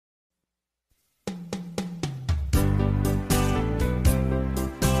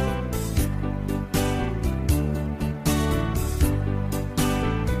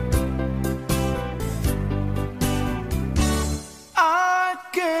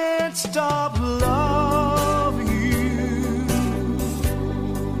can't stop loving you.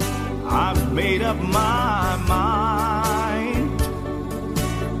 I've made up my mind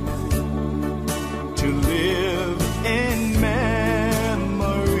to live in memory.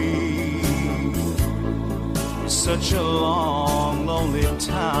 Such a long, lonely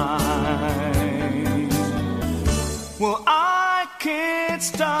time. Well, I can't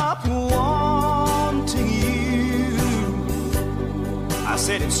stop wanting you. I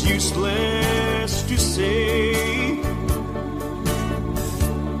said it's useless to say,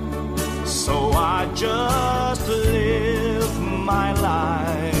 so I just live my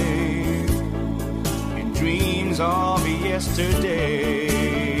life in dreams of yesterday.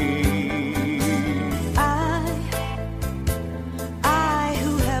 I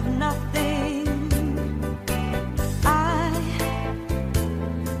who have nothing,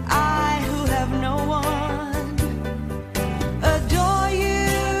 I who have no one, adore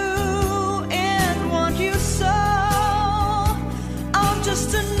you and want you so. I'm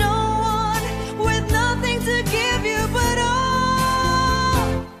just a no one with nothing to give you but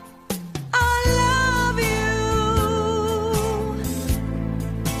all. I love you.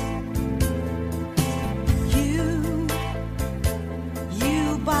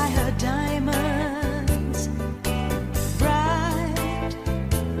 You buy her diamonds, bright,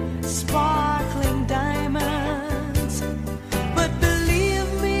 sparkling diamonds. But believe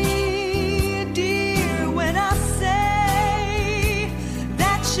me, dear, when I say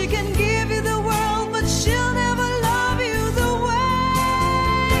that she can give you the world, but she'll never love you the way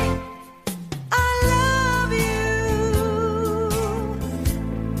I love you.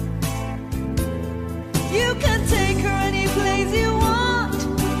 You can take her any place you want,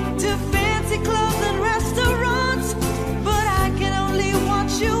 to fancy clubs and restaurants, but I can only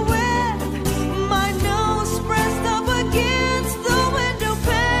watch you with my nose pressed up against the window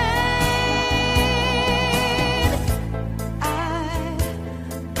pane.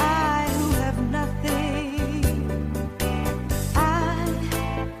 I who have nothing,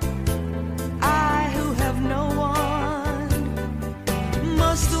 I who have no one,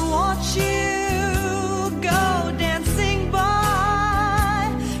 must watch you go dancing by,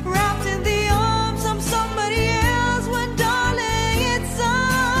 wrapped in the arms of somebody else, when darling it's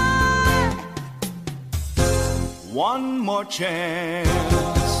One more chance,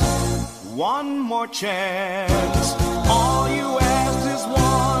 one more chance. All you ask is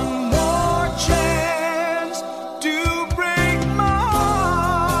one more chance to break my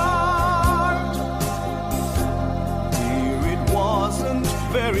heart. Dear, it wasn't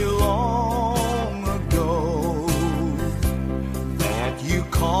very long ago that you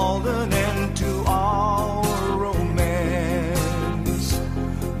called an end to our romance.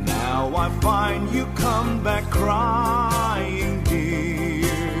 Now I find you come back crying, dear,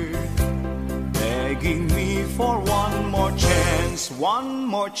 begging me for one more chance, one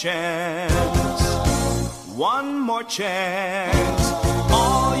more chance, one more chance.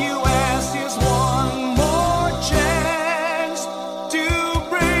 All you ask is one more chance to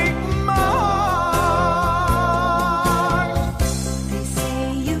break my heart. They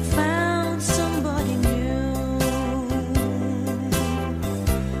say you found somebody new,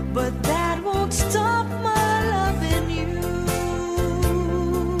 but that won't stop my loving you.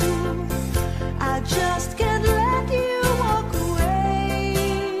 I just can't let you walk away.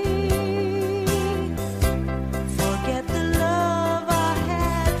 Forget the love I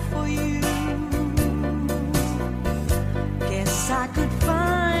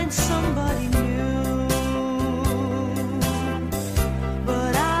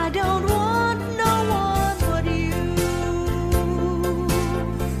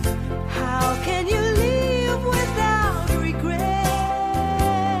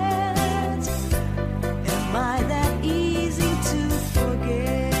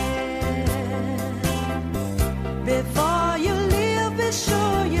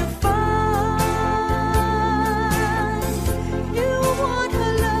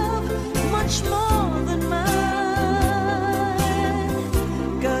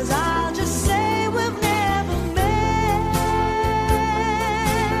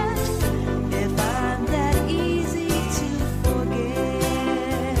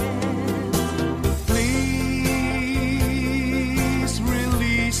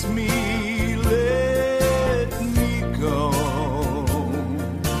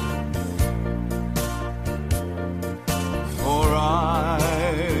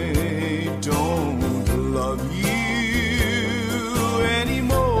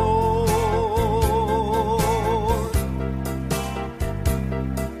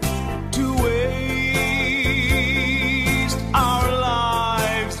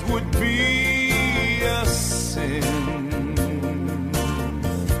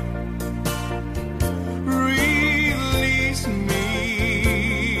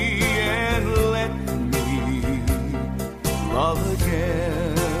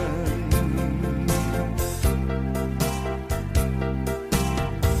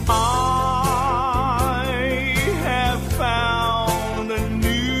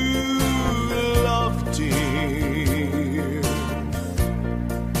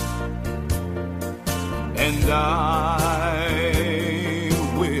and I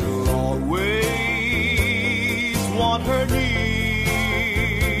will always want her near.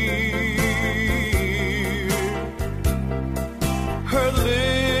 Her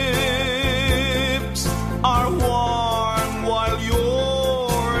lips are warm while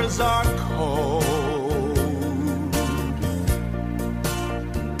yours are cold.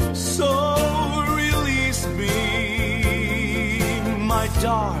 So release me, my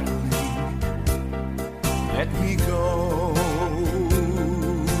darling, let me go.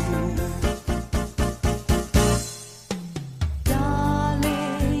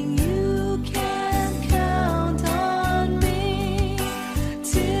 Darling, you can count on me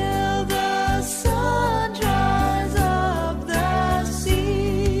till the sun dries up the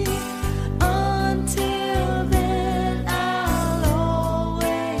sea. Until then, I'll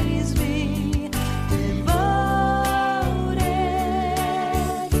always be devoted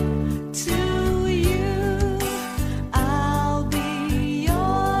to you. I'll be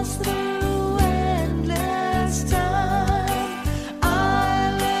yours through endless time.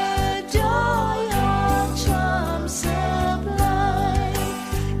 I'll adore your charm sublime.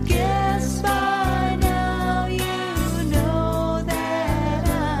 Guess by now you know that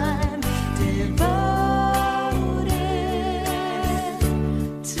I'm devoted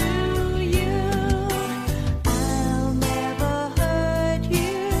to you. I'll never hurt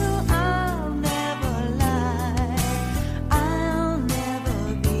you, I'll never lie, I'll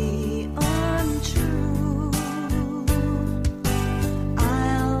never be untrue.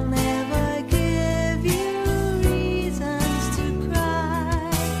 I'll never give you reasons to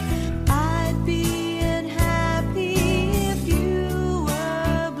cry. I'd be unhappy if you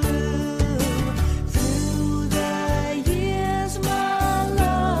were blue. Through the years my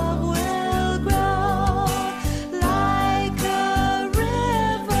love will grow like a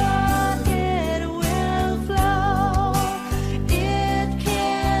river, it will flow. It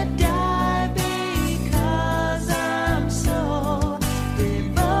can't die because I'm so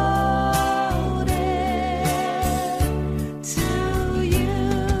devoted to you.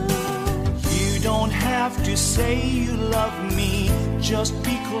 You don't have to say you love me, just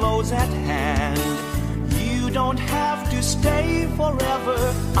be close at hand. You don't have to stay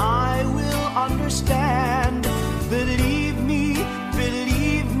forever, I will understand. Believe me,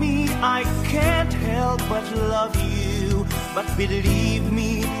 I can't help but love you. But believe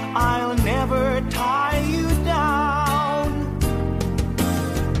me, I'll never tie you down.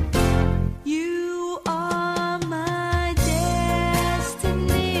 You are my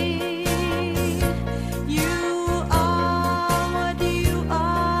destiny. You are what you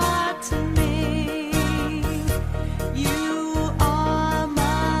are to me. You are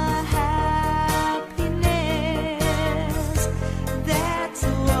my happiness. That's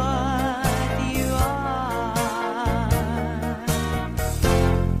what you are.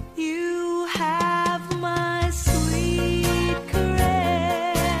 You have my sweet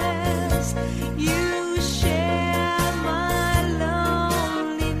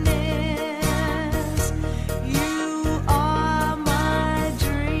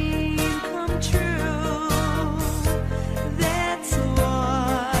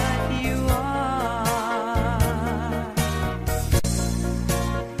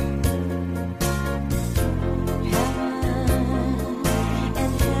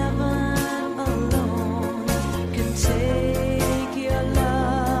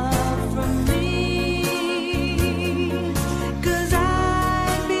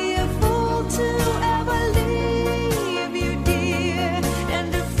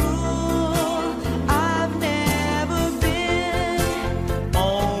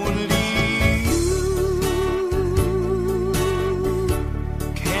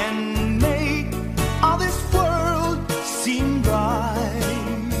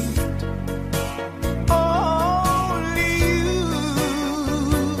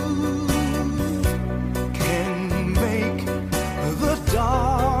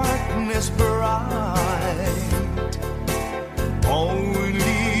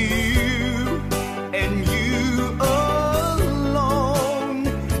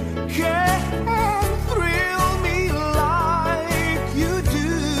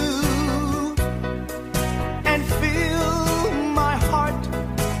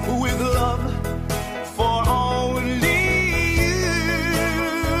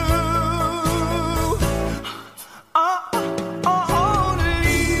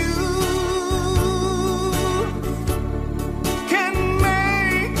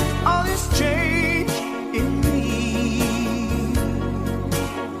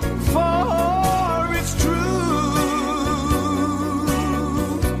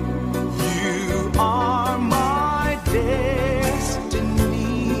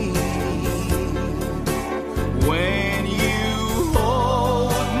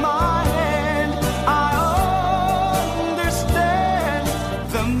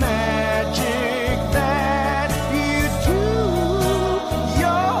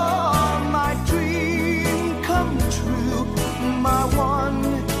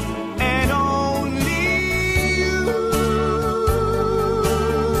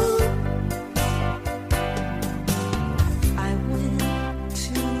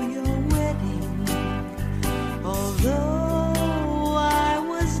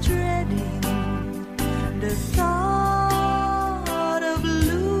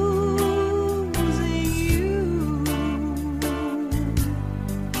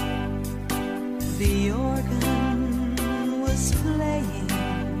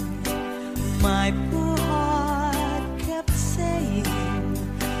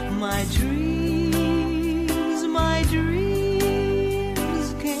my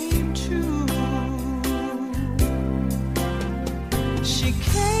dreams came true. She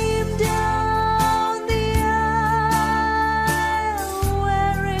came down the aisle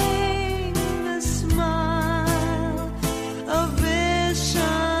wearing a smile, a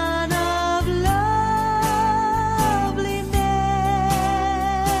vision of loveliness.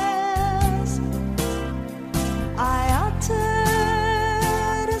 I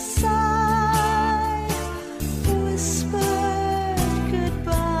uttered a sigh, whispered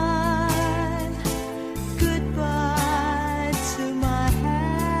goodbye, goodbye to my happiness.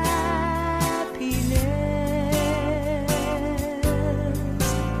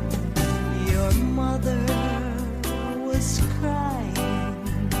 Your mother was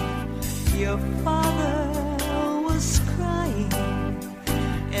crying, your father was crying,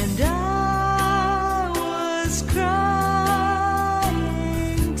 and I was crying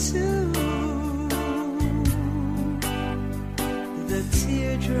too. The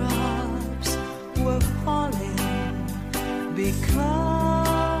teardrops were falling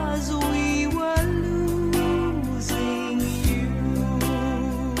because we were losing you.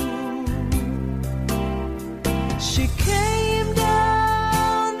 She came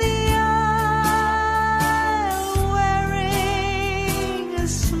down the aisle wearing a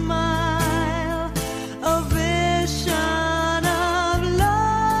smile, a vision of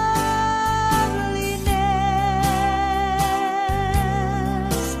loveliness.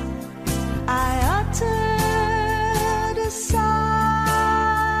 I uttered a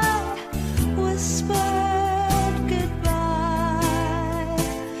sigh, whispered goodbye,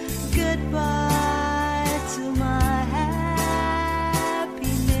 goodbye to my happiness.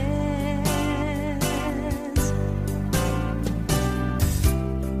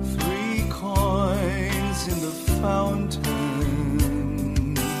 3 coins in the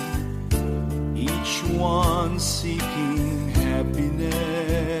fountain, each one seeking happiness,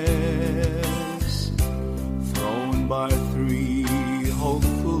 thrown by 3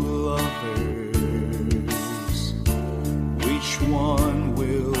 hopeful lovers. Which one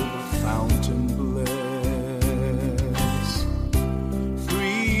will the fountain bless?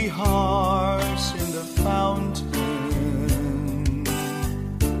 3 hearts in the fountain,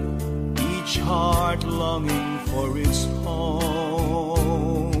 each heart longing for its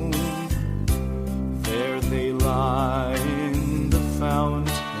home. There they lie in the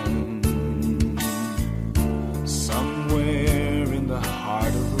fountain, somewhere in the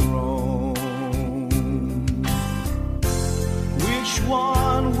heart of Rome. Which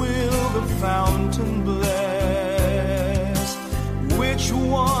one will the fountain bless? Which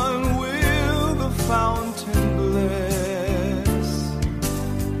one will the fountain bless?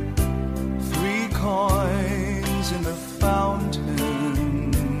 3 coins in the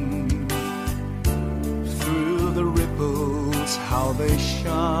fountain, through the ripples how they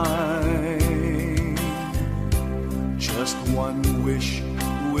shine. Just one wish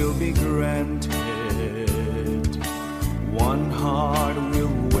will be granted, one heart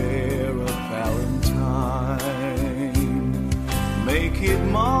will wear a valentine. Make it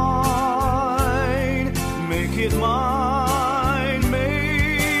mine, make it mine,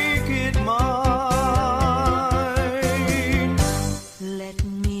 make it mine. Let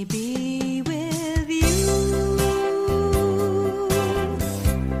me be with you.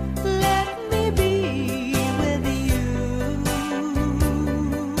 Let me be with you.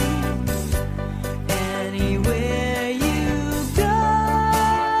 Anywhere you go,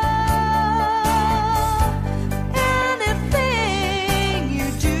 anything you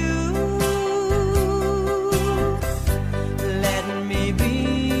do. Let me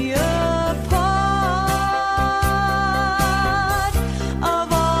be a part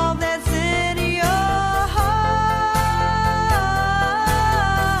of all that's in your heart.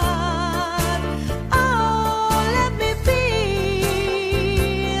 Oh, let me be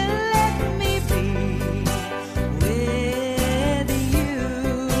with you.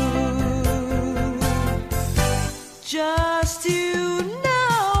 Just to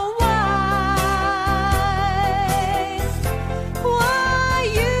know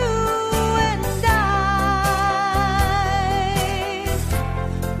why you and I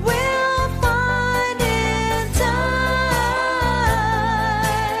will find in time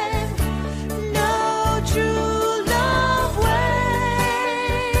no true love waste.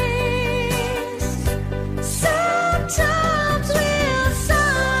 Sometimes we'll sigh,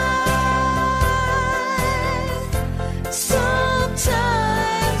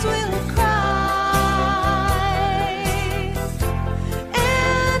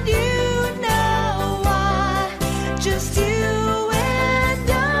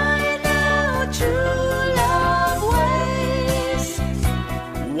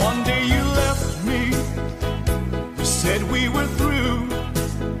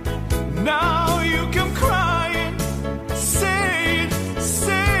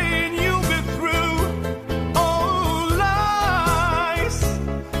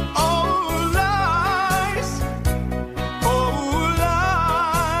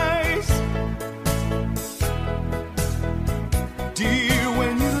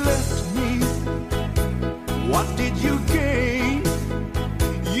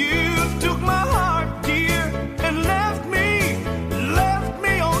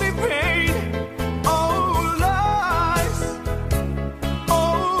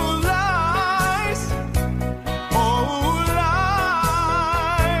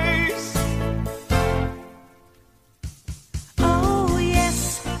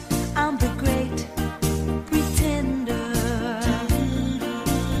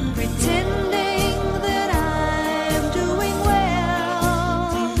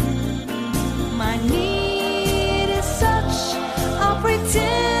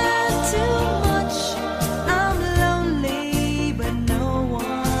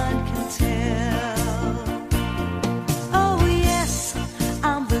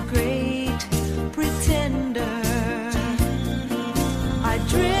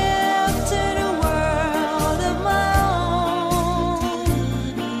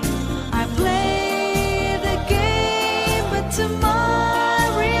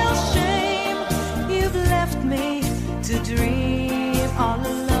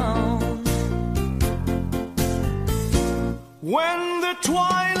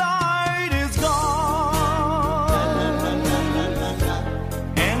 twilight is gone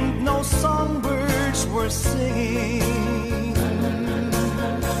and no songbirds were singing.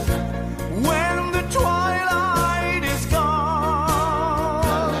 When the twilight is gone,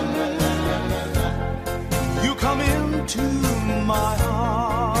 you come into my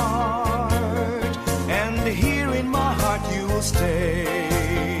heart, and here in my heart you will stay.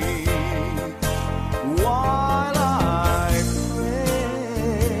 While I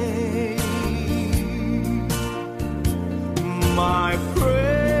pray, my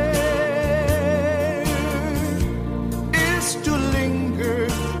prayer is to linger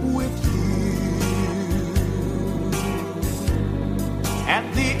with you at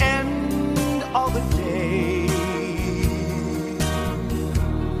the end of the day,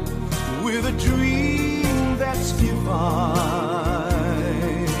 with a dream that's divine.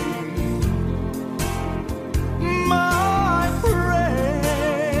 My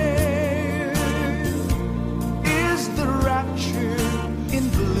prayer is the rapture in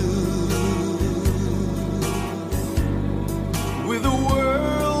blue, with the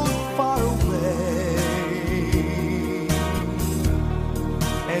world far away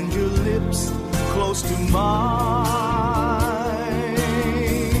and your lips close to mine.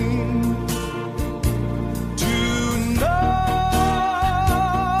 Tonight,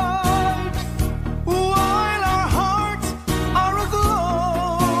 while our hearts are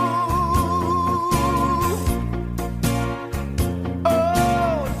aglow,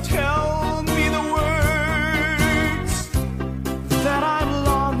 oh, tell me the words that I'm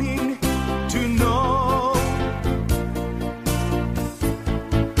longing to know.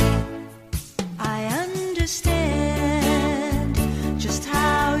 I understand just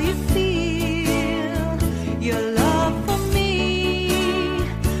how you feel. Your love for me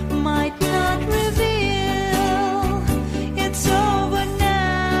might not reveal it's over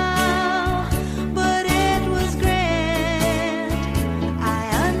now, but it was grand. I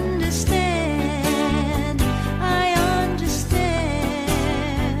understand, I understand.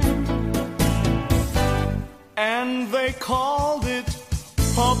 And they called it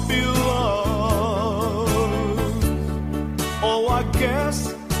puppy love. Oh, I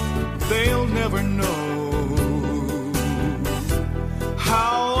guess they'll never know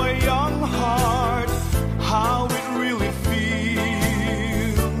how a young heart, how it really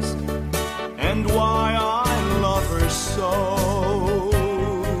feels, and why I love her so.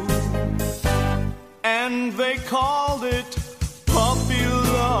 And they called it puppy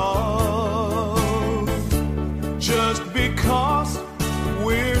love just because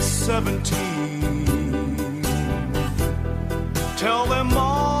we're 17. Tell them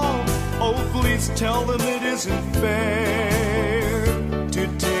all, oh please tell them it isn't fair to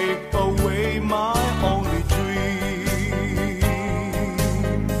take away my only dream.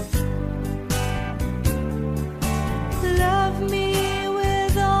 Love me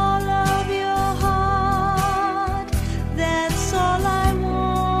with all of your heart, that's all I want.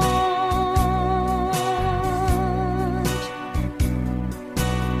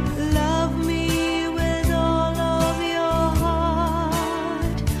 Love me with all of your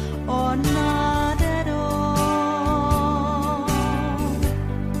heart, or not at all.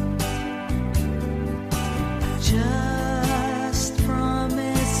 Just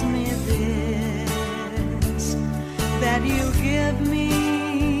promise me this, that you give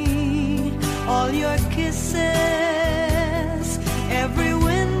me all your kisses every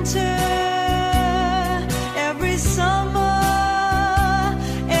winter, every summer,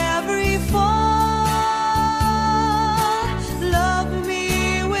 every fall. Love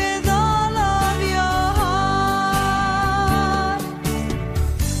me with all of your heart.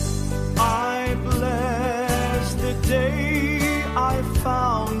 I bless the day I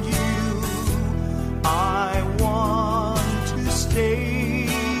found you. I want to stay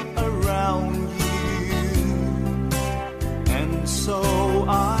around you.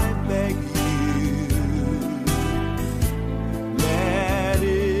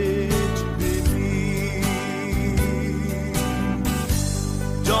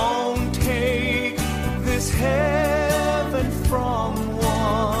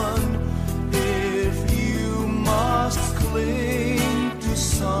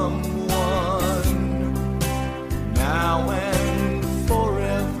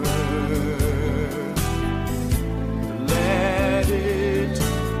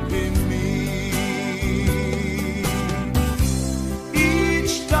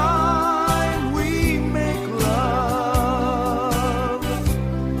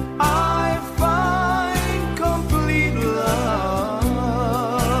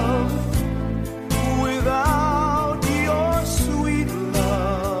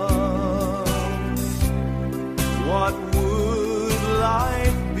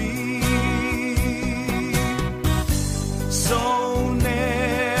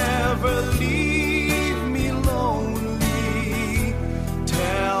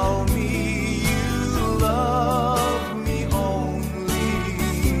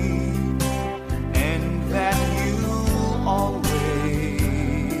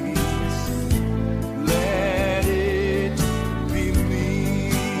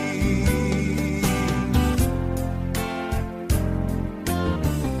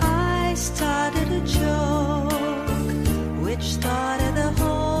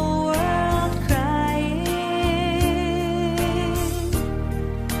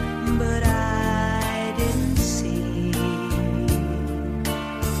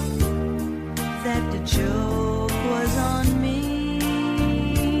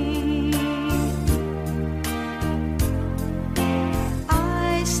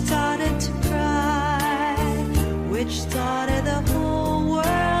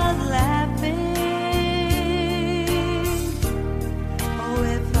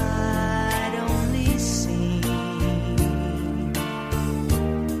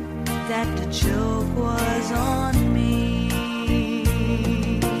 that the joke was on me.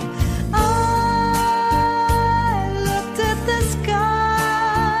 I looked at the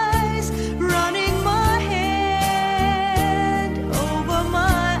skies, running my hand over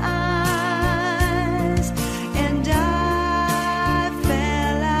my eyes, and I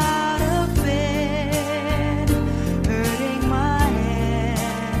fell out of bed, hurting my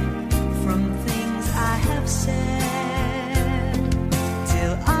head from things I have said,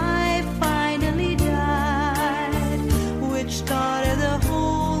 till I finally died, which started the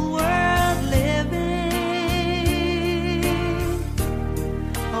whole world living.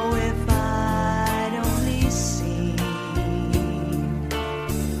 Oh, if I'd only seen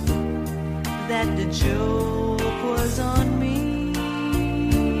that the joke was on me.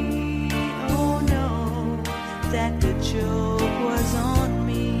 Oh no, that the joke was on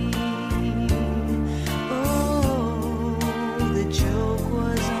me. Oh, the joke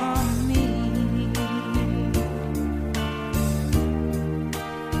was on me.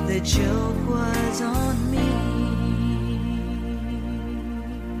 The joke was on me.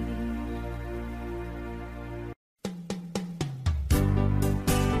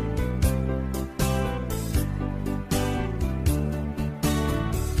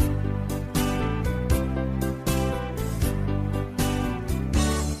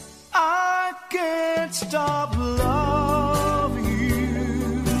 I can't stop loving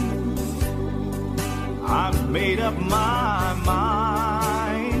you. I've made up my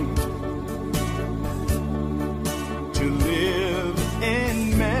mind to live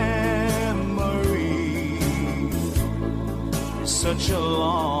in memory. Such a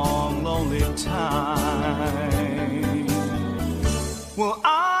long, lonely time. Well,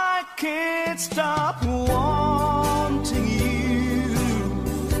 I can't stop wanting you.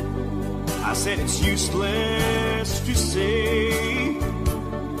 I said it's useless to say,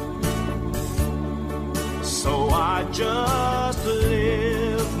 so I just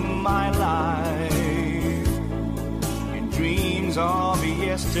live my life in dreams of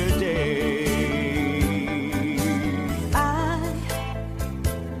yesterday.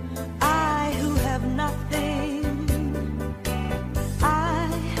 I who have nothing,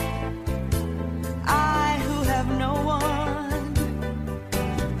 I who have no one,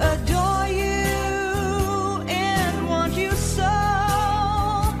 adore you and want you so.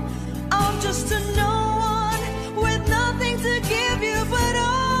 I'm just a no one with nothing to give you, but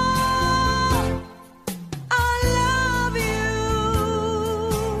oh, I love you.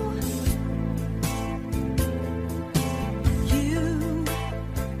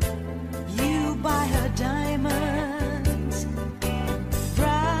 You buy her diamonds,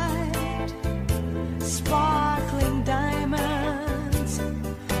 bright, sparkling diamonds.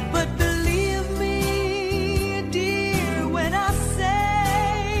 But believe me, dear, when I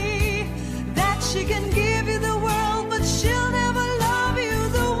say that she can give you the world, but she'll never love you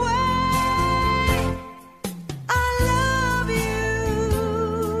the way I love you.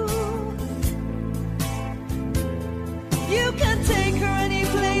 You can take her any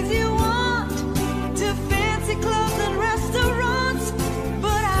place you want, to fancy clubs and restaurants,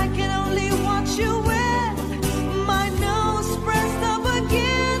 but I can only watch you with my nose pressed up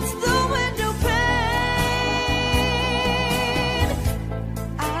against the window pane.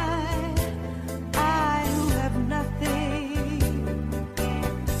 I who have nothing,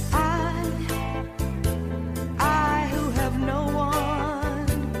 I who have no one,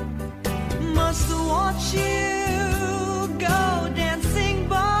 must watch you go dancing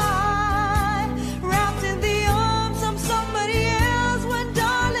by, wrapped in the arms of somebody else, when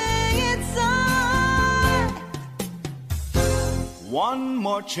darling it's One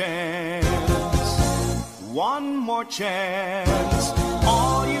more chance, one more chance.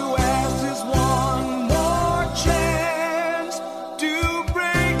 All you ask is one more chance to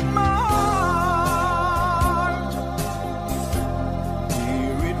break my heart.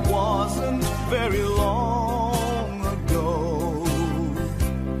 Dear, it wasn't very long ago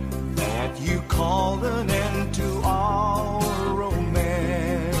that you called an end to our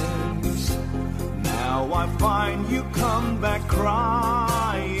romance. Now I find you come back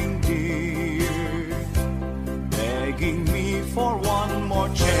crying, dear, begging me for one more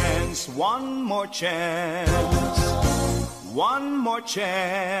chance, one more chance, one more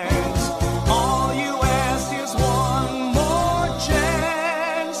chance. All you ask is one more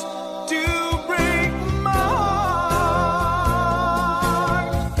chance to break my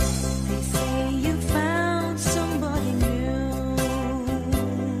heart. They say you found somebody new,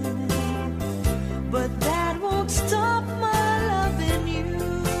 but that won't stop my loving you.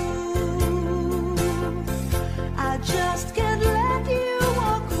 I just can't let you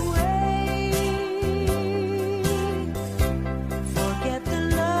walk away.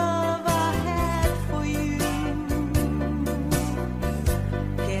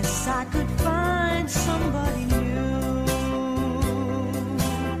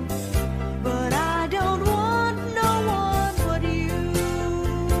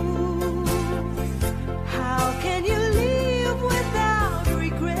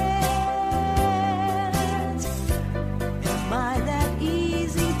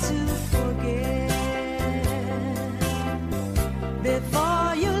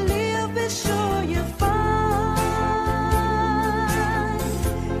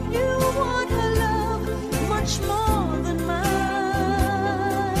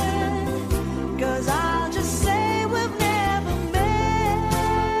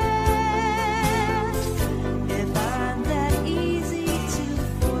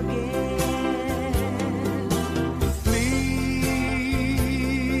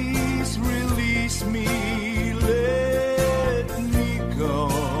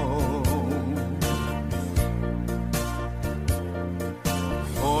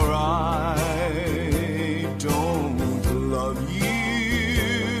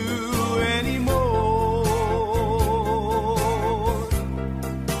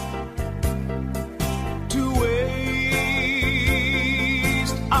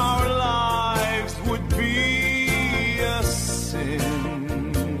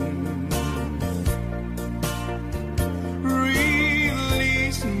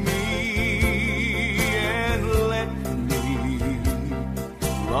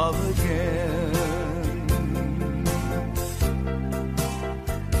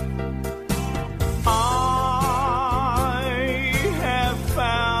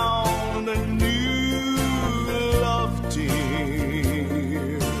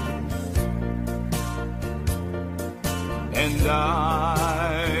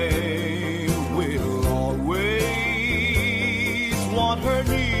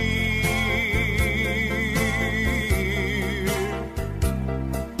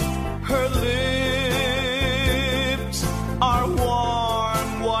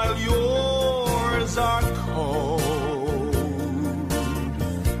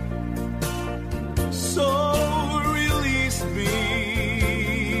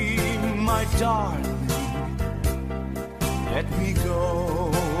 darling, let me go.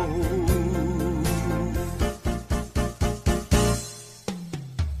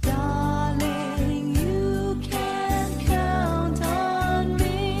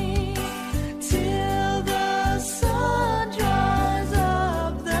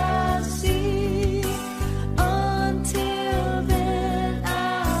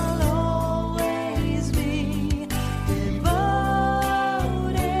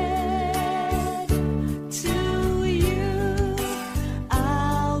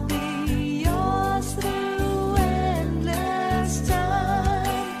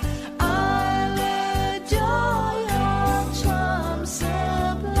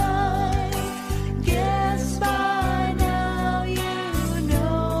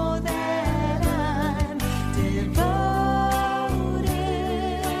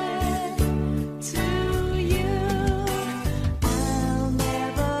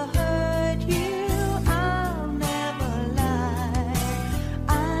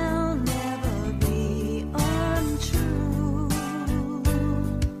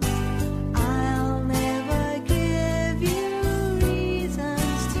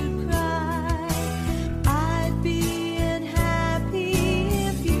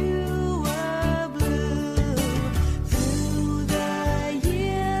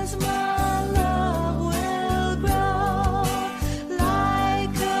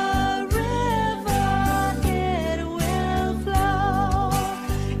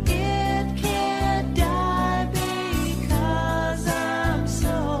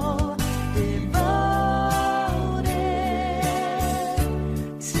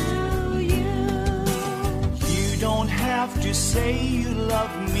 Say you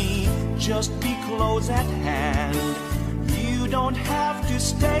love me, just be close at hand. You don't have to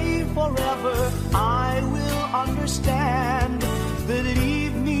stay forever, I will understand.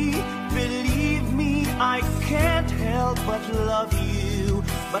 Believe me, I can't help but love you.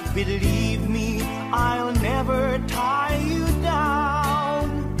 But believe me, I'll never tie you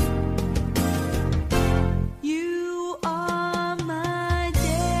down. You are my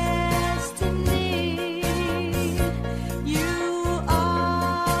destiny. You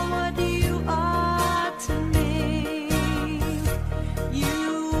are what you are to me.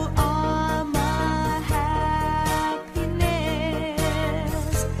 You are my happiness.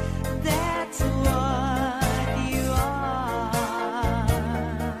 That's what you are.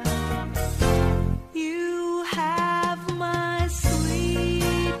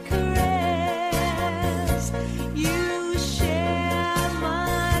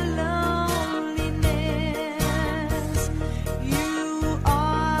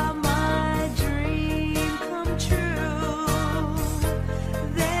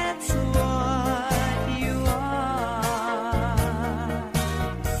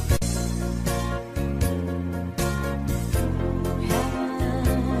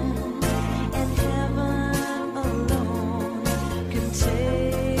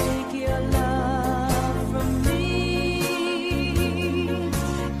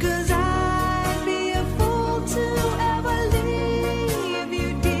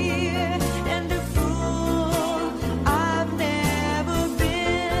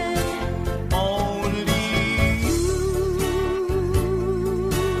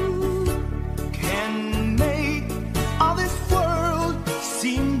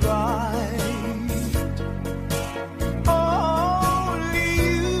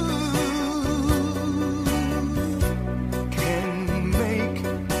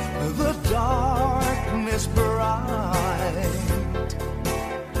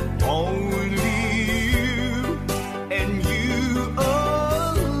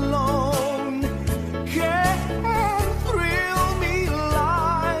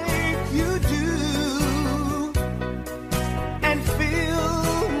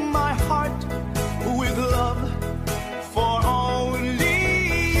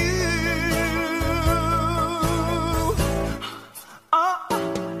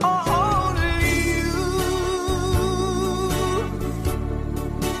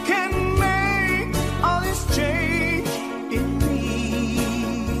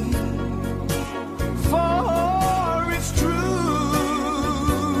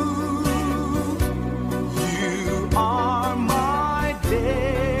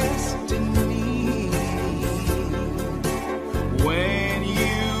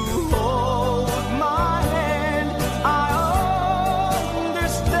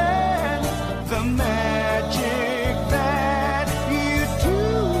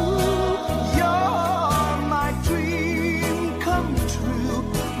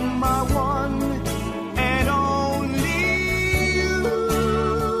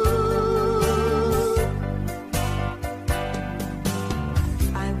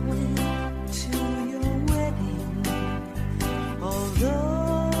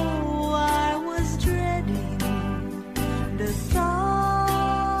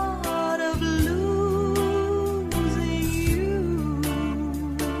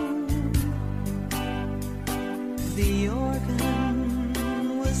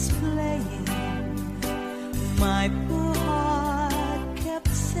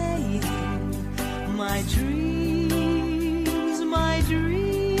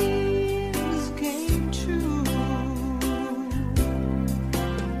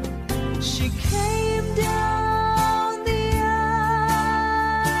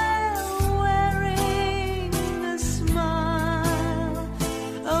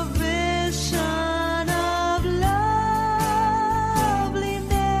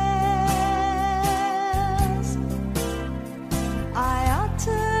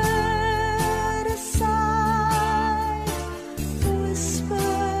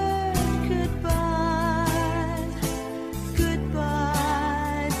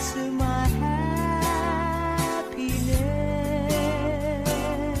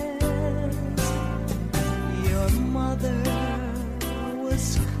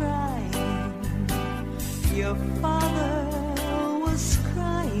 was crying, your father was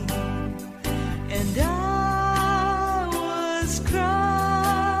crying, and I was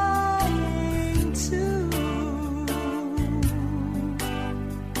crying too.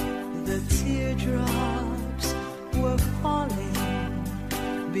 The teardrops were falling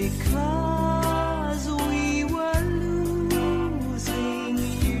because we were losing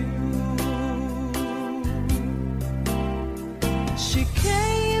you. She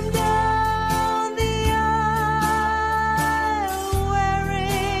came down the aisle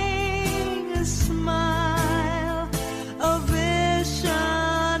wearing a smile, a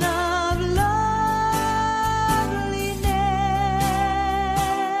vision of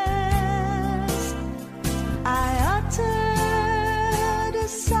loveliness. I uttered a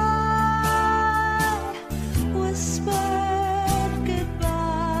sigh, whispered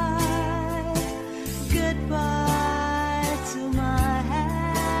goodbye, goodbye to my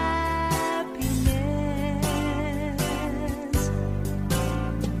happiness.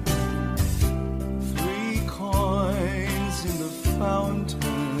 3 coins in the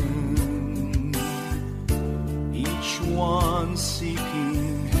fountain, each one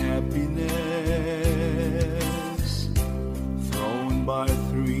seeking happiness, thrown by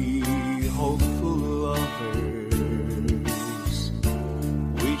 3 hopeful lovers.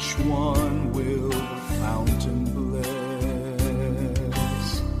 Which one will the fountain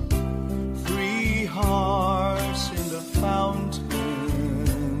bless? 3 hearts in the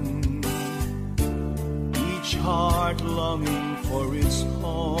fountain, each heart longing for its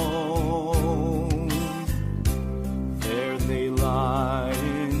home. There they lie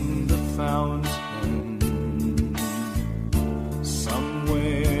in the fountain,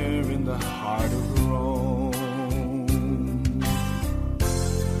 somewhere in the heart of Rome.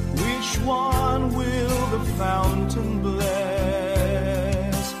 Which one will the fountain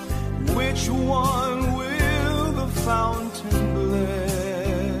bless? Which one will the fountain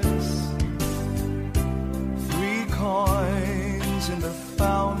bless? 3 coins in the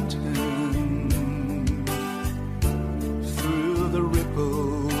fountain, through the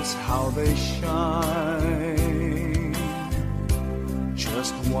ripples how they shine.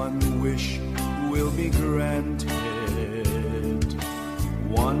 Just one wish will be granted,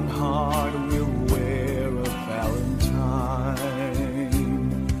 one heart will wear a valentine.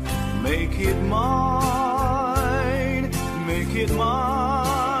 Make it mine, make it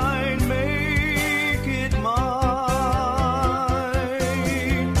mine, make it mine.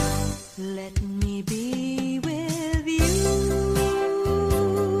 Let me be with you.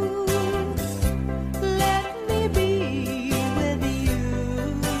 Let me be with you.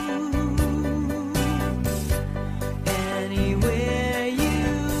 Anywhere you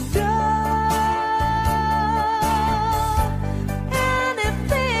go,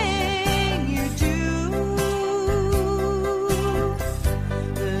 anything you do.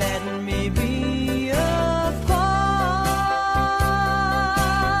 Let me be a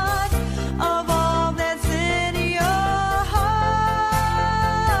part of all that's in your heart.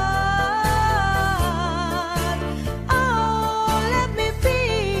 Oh, let me be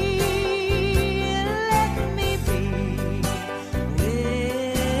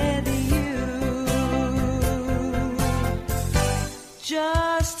with you.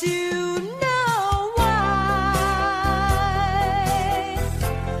 Just to know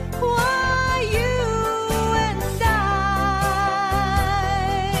why you and I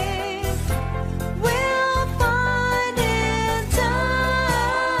will find in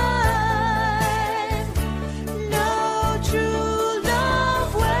time no true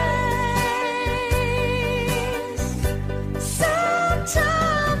love ways.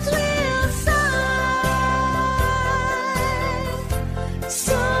 Sometimes we'll sigh,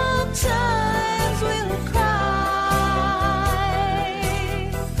 sometimes we'll cry,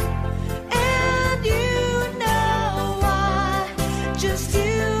 and you know why. Just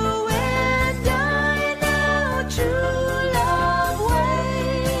you and I know true love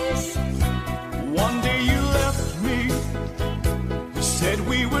ways. One day you left me, you said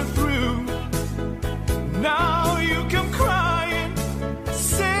we were through. Now you come crying,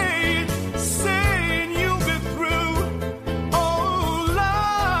 saying you'll be through. Oh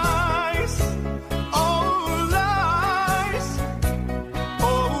lies, oh lies,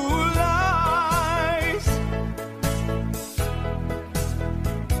 oh lies.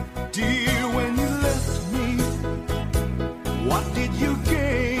 Dear, when you left me, what did you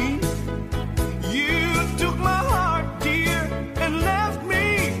gain? You took my heart, dear, and left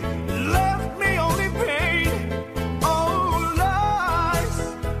me only pain. Oh lies,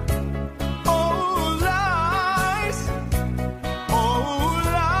 oh lies, oh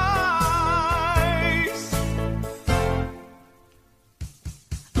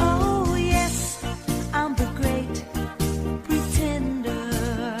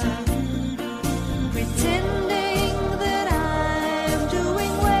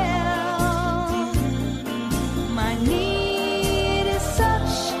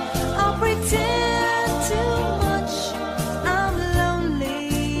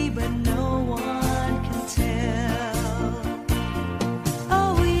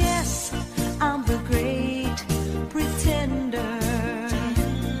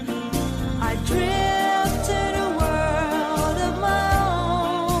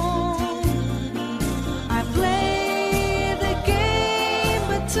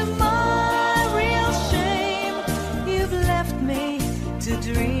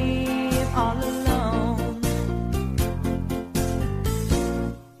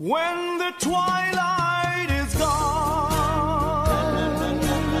twilight is gone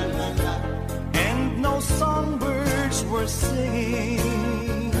and no songbirds were singing.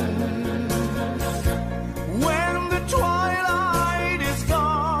 When the twilight is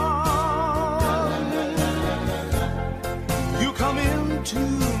gone, you come into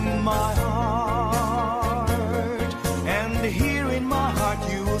my heart, and here in my heart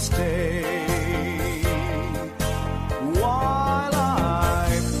you will stay. While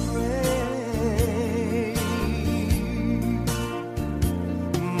I pray,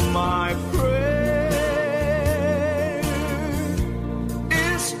 my prayer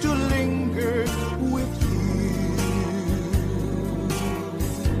is to linger with you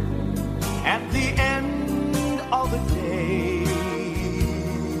at the end of the day,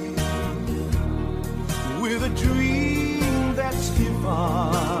 with a dream that's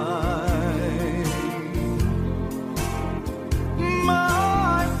divine.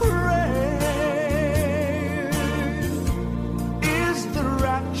 My prayer is the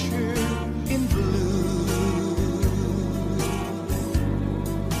rapture in blue,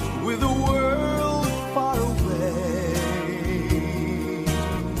 with the world far away,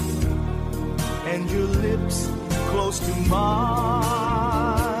 and your lips close to mine.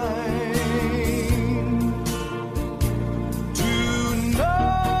 Tonight,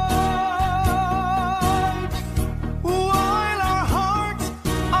 while our hearts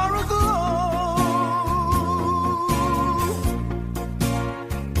are aglow,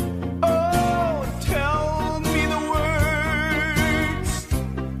 oh, tell me the words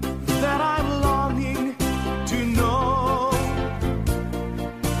that I'm longing to know.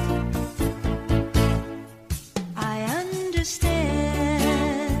 I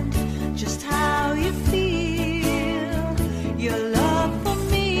understand just how you feel. Your love for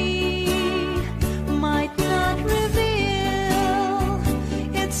me might not reveal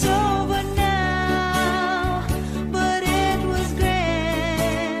it's over now, but it was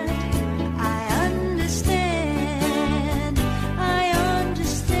grand. I understand, I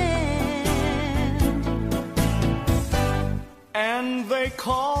understand. And they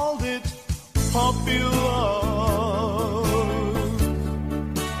called it puppy love.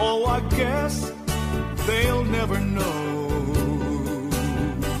 Oh, I guess they'll never know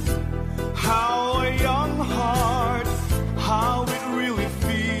how a young heart, how it really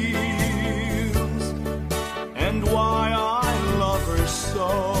feels, and why I love her so.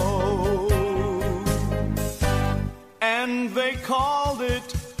 And they called it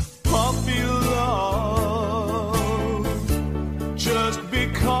puppy love just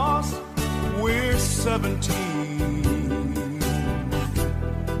because we're 17.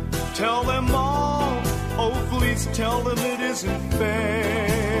 Tell them all, oh please tell them it isn't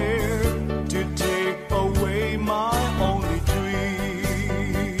fair to take away my only dream.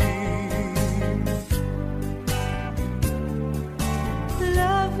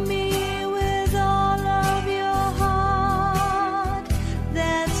 Love me with all of your heart,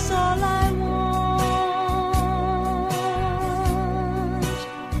 that's all I want.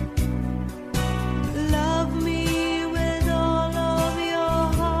 Love me with all of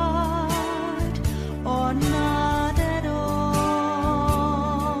your heart, or not at all.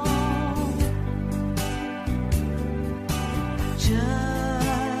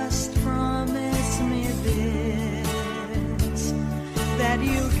 Just promise me this, that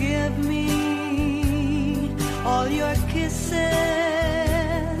you'll give me all your kisses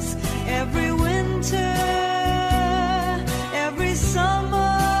every winter, every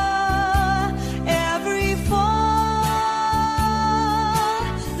summer, every fall.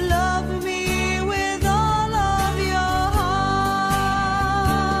 Love me with all of your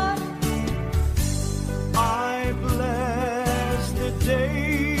heart. I bless the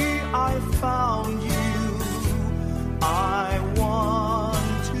day I found you. I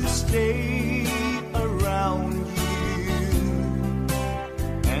want to stay around you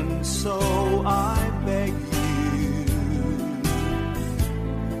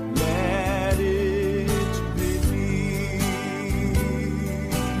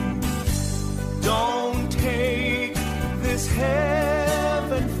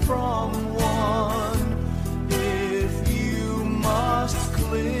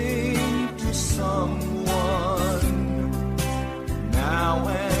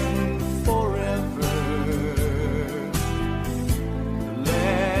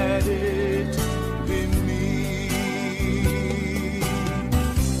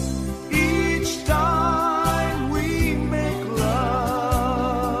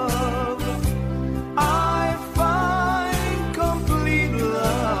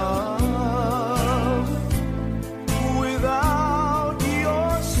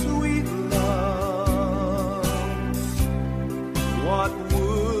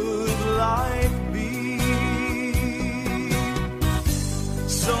would life be?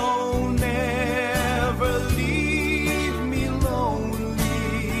 So never leave me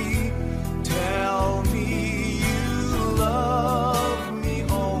lonely. Tell me you love me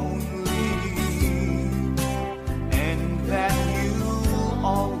only, and that you'll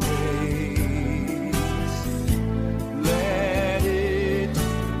always let it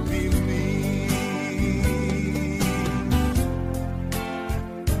be me.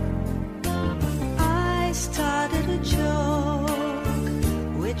 I started a joke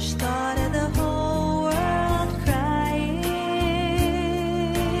which started the whole world crying,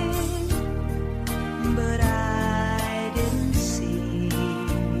 but I didn't see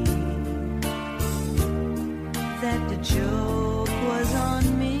that the joke was on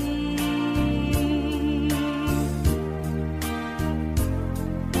me.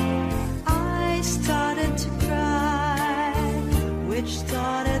 I started to cry, which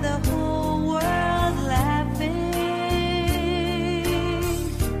started the whole world laughing.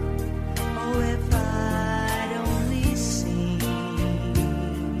 Oh, if I'd only seen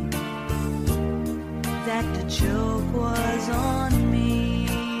that the joke was on me.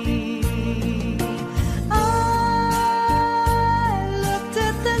 I looked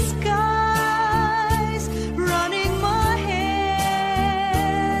at the skies, running my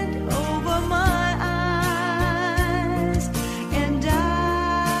hand over my eyes, and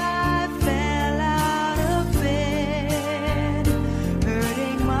I fell out of bed,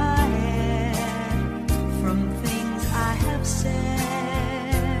 hurting my head from things I have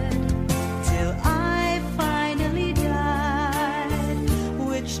said, till I finally died,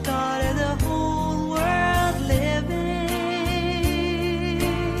 which started the whole world living.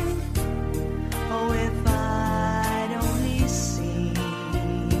 Oh, if I'd only seen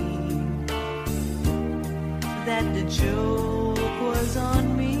that the joke was on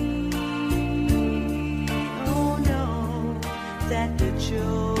me. Oh no, that the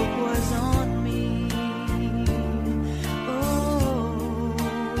joke was on me. Oh,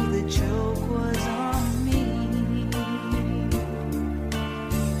 the joke was on me.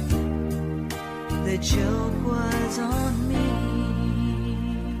 The joke was on me.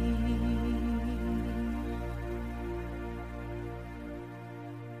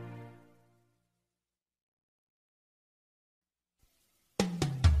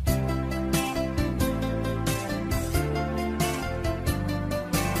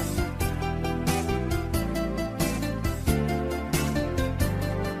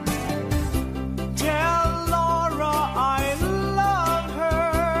 Tell Laura I love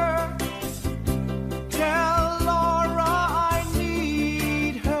her. Tell Laura I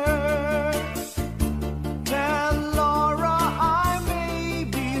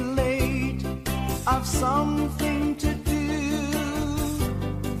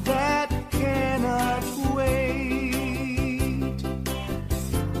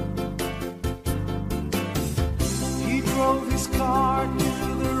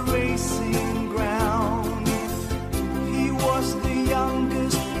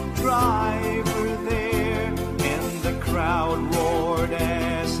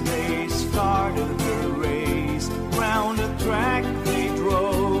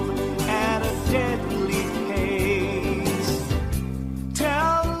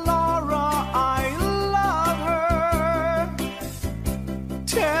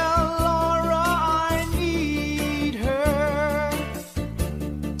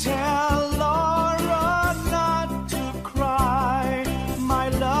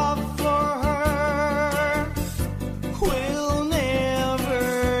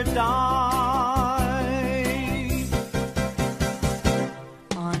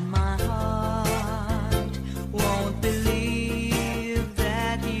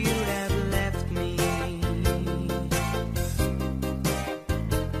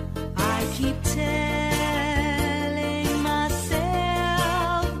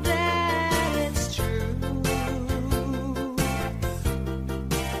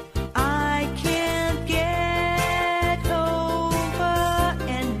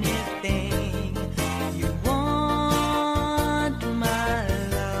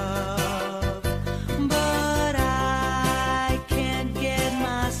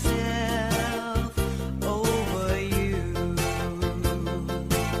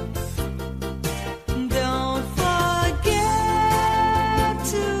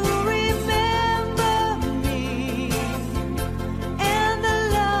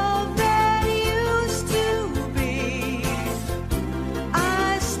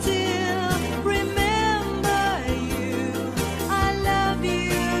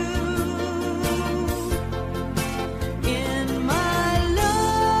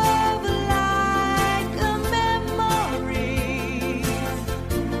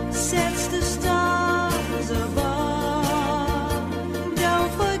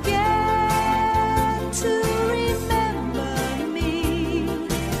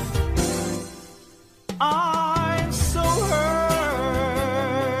I'm so hurt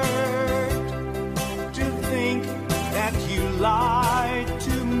to think that you lied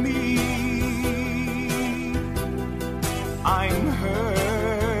to me. I'm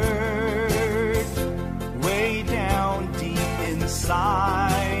hurt way down deep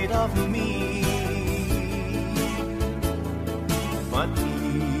inside of me. But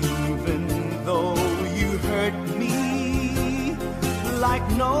even though you hurt me like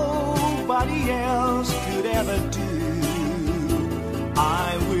nobody else could ever do,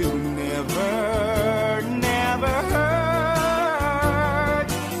 I will never, never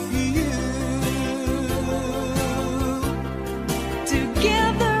hurt you.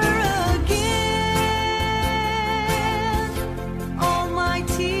 Together again, all my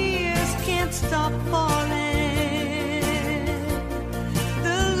tears can't stop falling.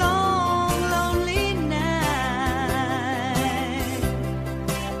 The long, lonely night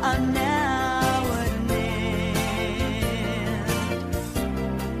are now at an end.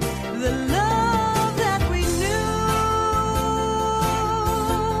 The love that we knew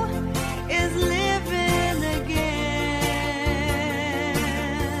is living again.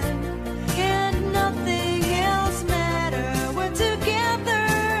 Can nothing else matter? We're together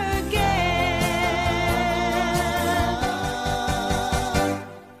again.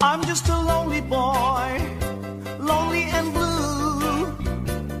 I'm just a lonely boy, lonely and blue.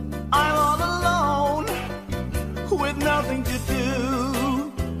 I'm all alone with nothing to do.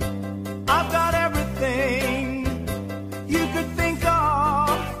 I've got everything you could think of,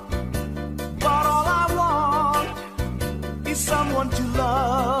 but all I want is someone to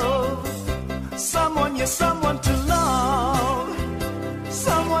love. Someone, yes, someone to love.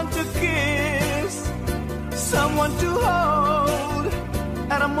 Someone to kiss. Someone to hold.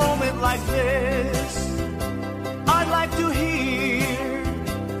 At a moment like this, I'd like to hear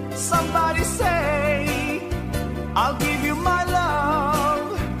somebody say, I'll give you my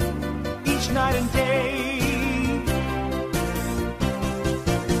love each night and day.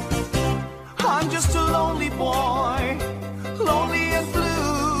 I'm just a lonely boy, lonely and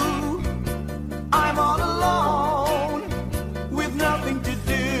blue. I'm all alone with nothing to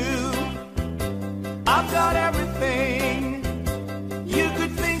do. I've got everything you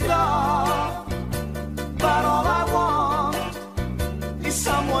could think of, but all I want is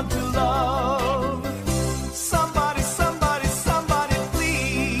someone to love. Somebody, somebody, somebody,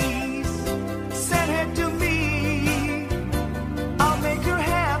 please send her to me. I'll make her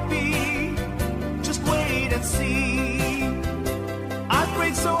happy. Just wait and see. I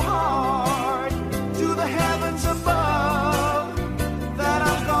prayed so hard to the heavens above that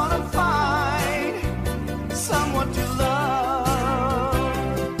I'm gonna find someone to love.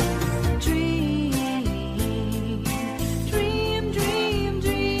 Dream, dream, dream,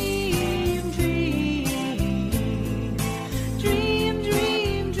 dream, dream. Dream,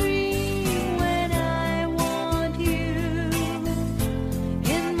 dream, dream when I want you.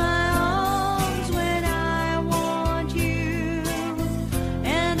 In my arms when I want you.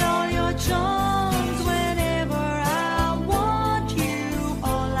 And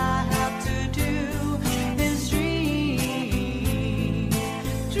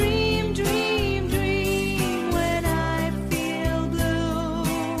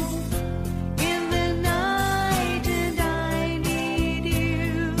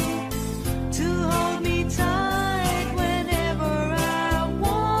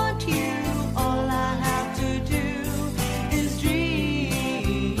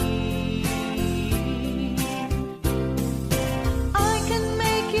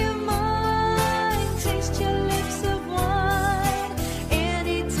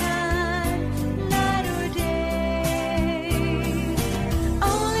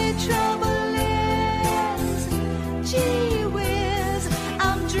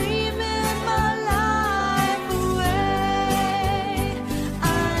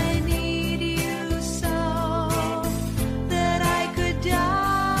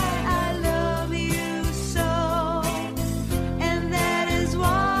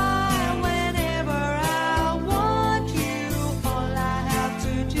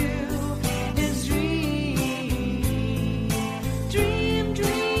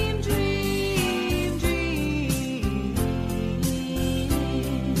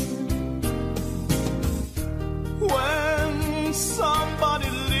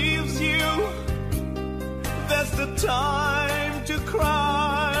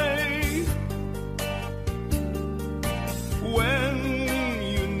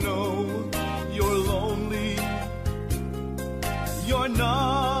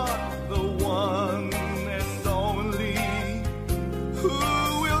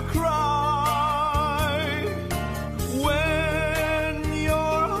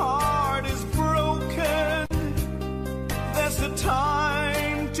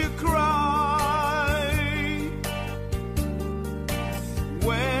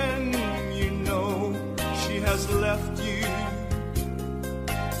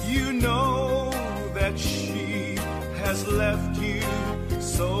has left you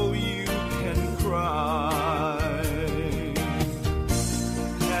so you can cry.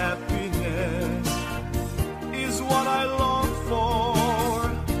 Happiness is what I long for.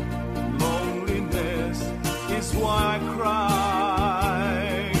 Loneliness is why I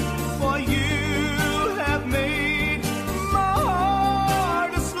cry. For you have made my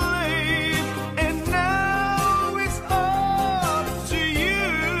heart a slave, and now it's up to you.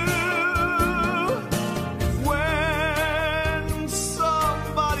 When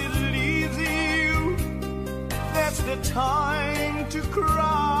somebody leaves you,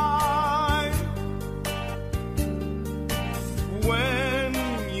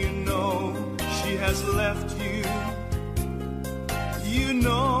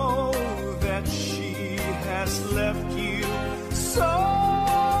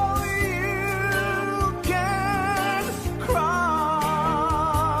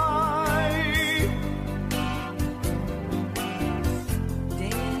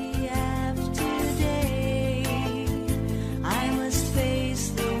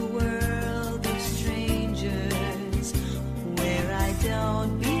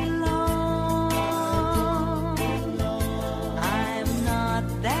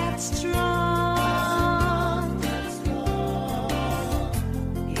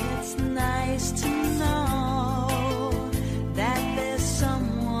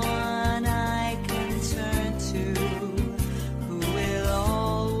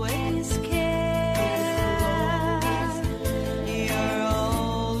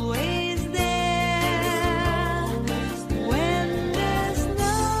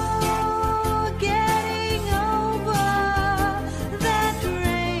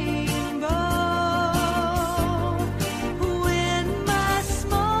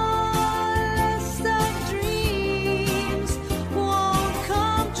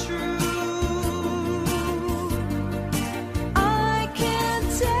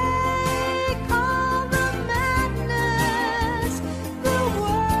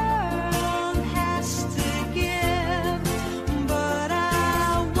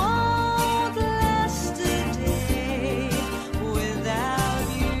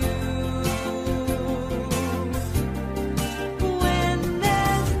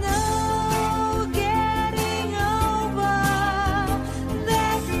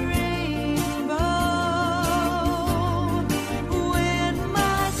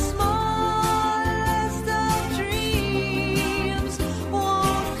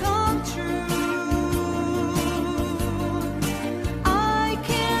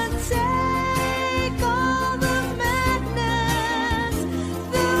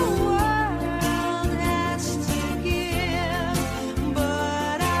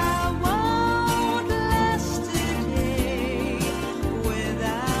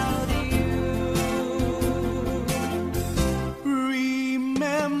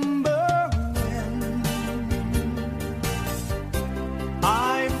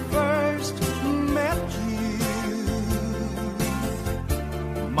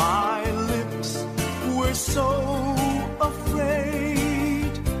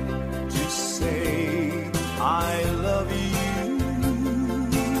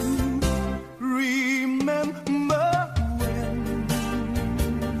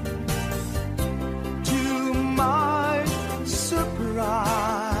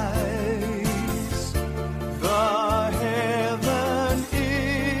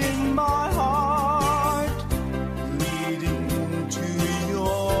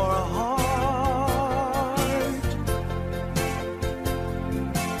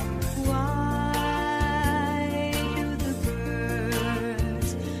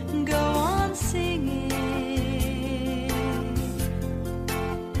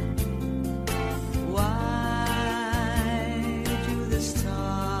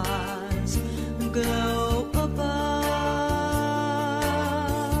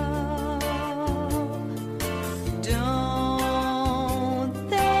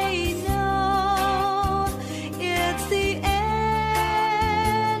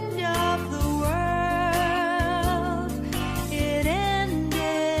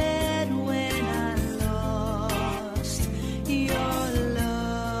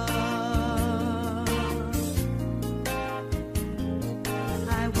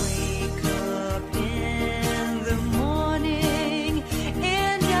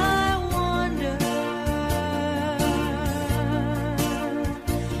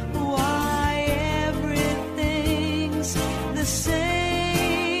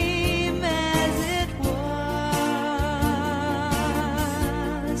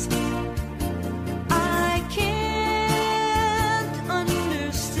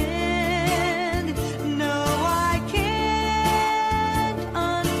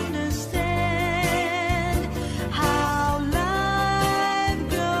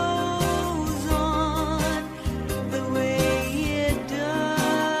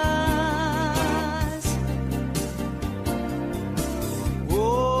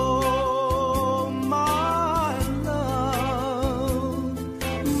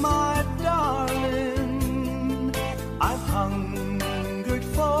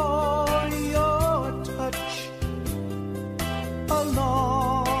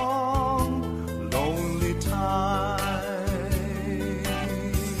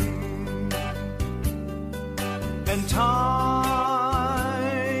 and time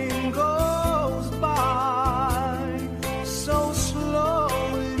goes by so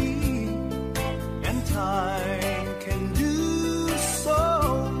slowly, and time can do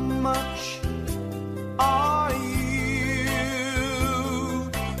so much. Are you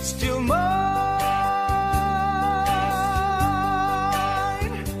still mine?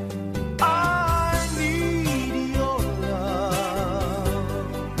 I need your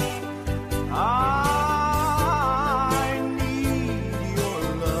love. I need your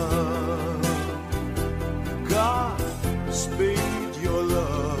love. God speed your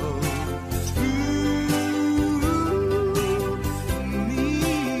love to me.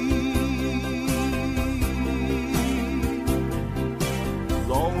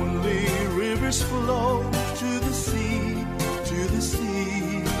 Lonely rivers flow to the sea, to the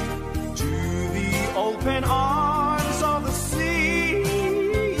sea, to the open arms of the sea.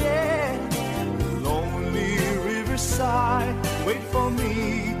 Yeah. Lonely riverside, wait for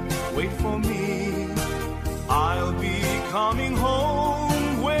me, wait for me. I'll be coming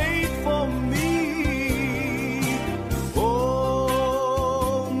home, wait for me.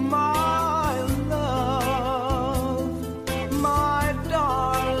 Oh, my love, my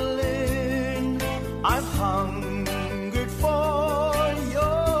darling, I've hungered for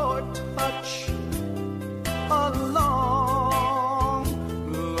your touch a long,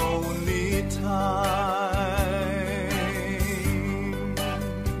 lonely time.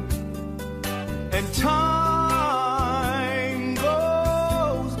 And time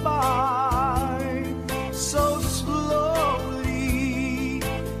goes by so slowly,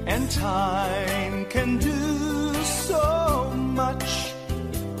 and time can do so much.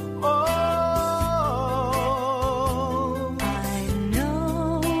 Oh, I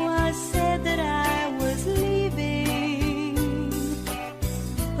know I said that I was leaving,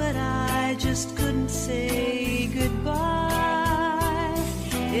 but I just couldn't say goodbye.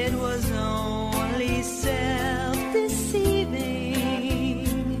 It was only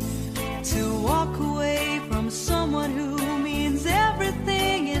self-deceiving to walk away from someone who means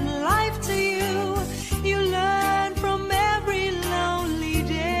everything in life to you. You learn from every lonely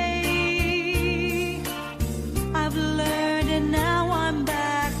day. I've learned and now I'm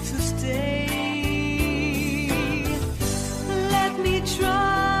back to stay. Let me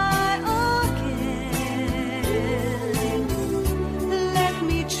try again. Let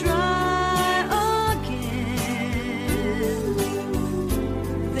me try again.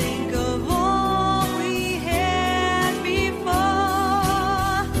 Think of all we had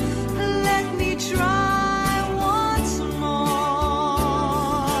before. Let me try once more.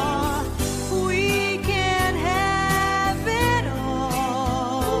 We can have it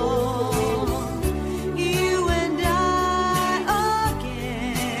all. You and I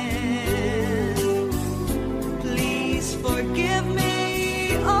again. Please forgive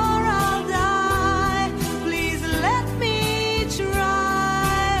me or I'll die. Please let me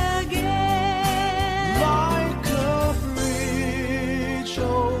try again. like a bridge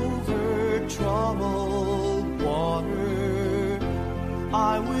over troubled water,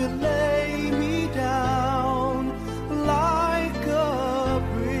 I will lay me down. Like a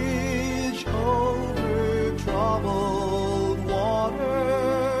bridge over troubled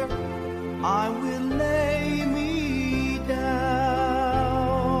water, I will lay me down.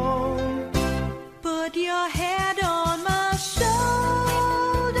 Put your head on my shoulder.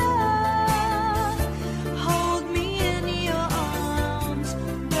 Hold me in your arms,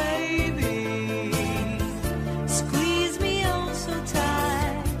 baby. Squeeze me oh so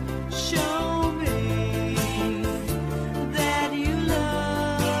tight. Show me that you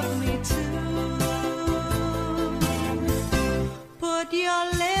love me too. Put your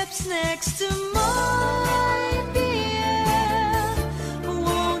lips next to mine, dear.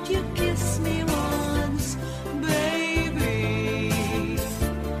 Won't you kiss me once, baby?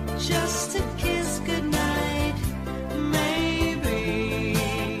 Just a kiss goodnight, maybe.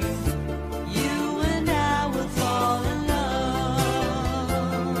 You and I will fall in love.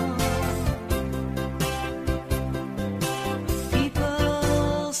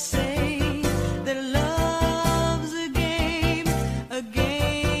 People say that love's a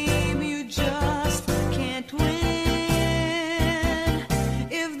game you just can't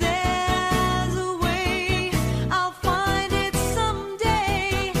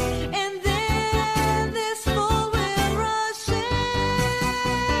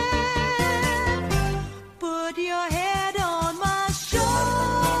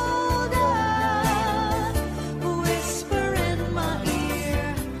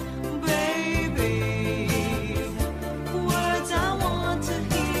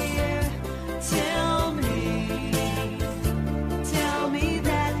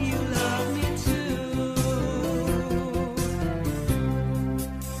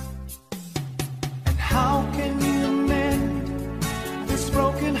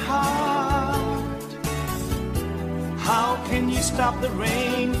you stop the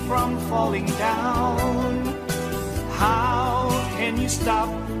rain from falling down? How can you stop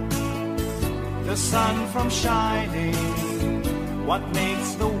the sun from shining? What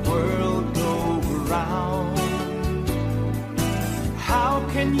makes the world go round? How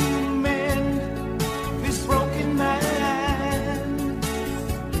can you mend this broken man?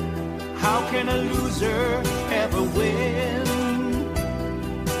 How can a loser ever win?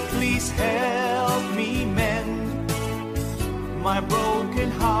 Please help me mend my broken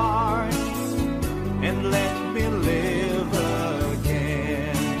heart and let me live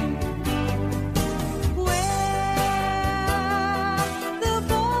again. Where the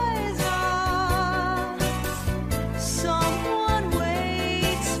boys are, someone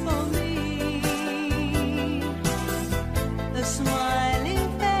waits for me. A smiling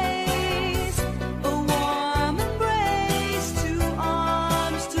face, a warm embrace, two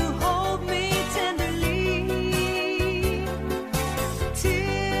arms to hold me tenderly. Till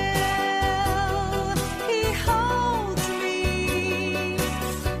he holds me,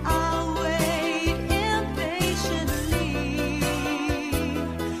 I'll wait impatiently.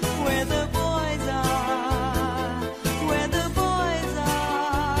 Where the boys are, where the boys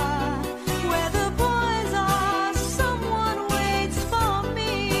are, where the boys are, someone waits for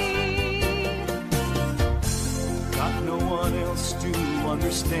me. Got no one else to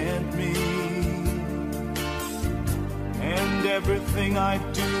understand me, and everything I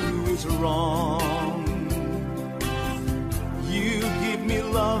do is wrong. You give me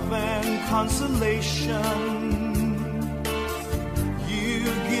love and consolation. You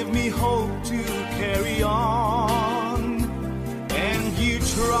give me hope to carry on, and you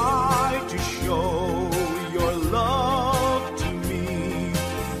try to show your love to me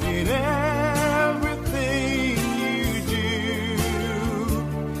in everything you do.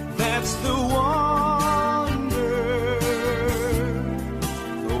 That's the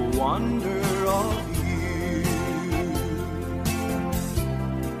wonder of you.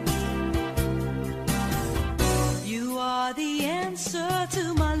 You are the answer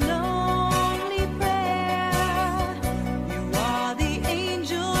to my lonely prayer. You are the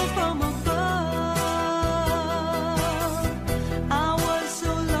angel from above. I was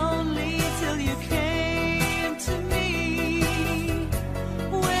so lonely till you came to me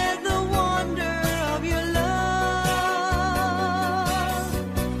with the wonder of your love.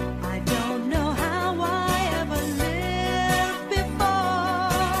 I don't know how I ever lived before.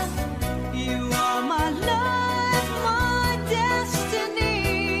 You are my life, my destiny.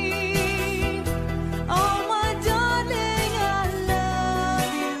 Oh, my darling, I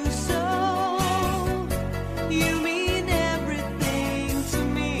love you so. You mean everything to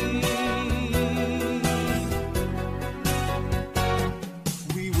me.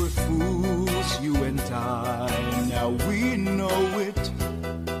 We were fools, you and I, now we know it.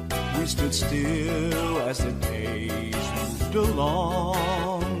 We stood still as the days moved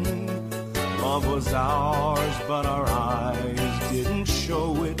along. Love was ours, but our eyes didn't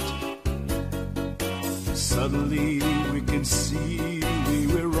show it. Suddenly we can see we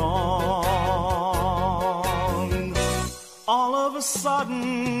were wrong. All of a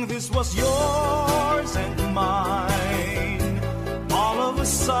sudden this was yours and mine. All of a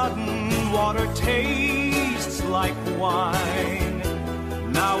sudden water tastes like wine.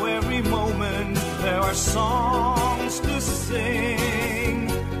 Now every moment there are songs to sing.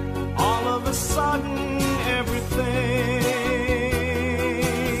 All of a sudden everything.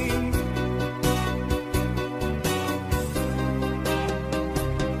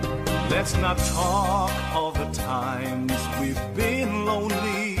 Let's not talk of the times we've been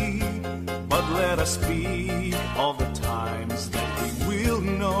lonely, but let us speak of the times that we will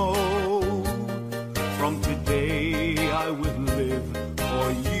know. From today I will live for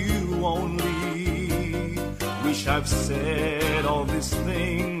you only. Wish I've said all these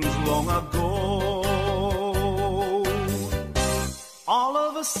things long ago. All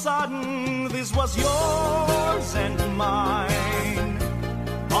of a sudden this was yours and mine.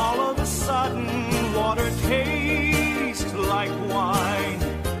 All of a sudden water tastes like wine.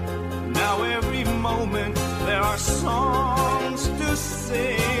 Now every moment there are songs to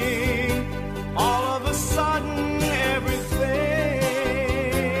sing. All of a sudden everything.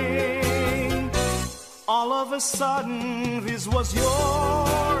 All of a sudden this was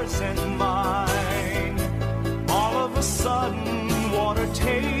yours and mine. All of a sudden water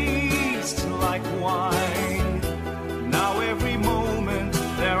tastes like wine. Now every moment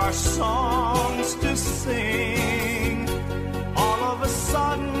there are songs to sing. All of a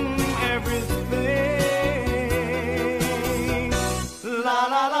sudden everything. La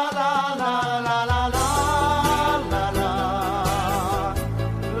la la la la la la la la la.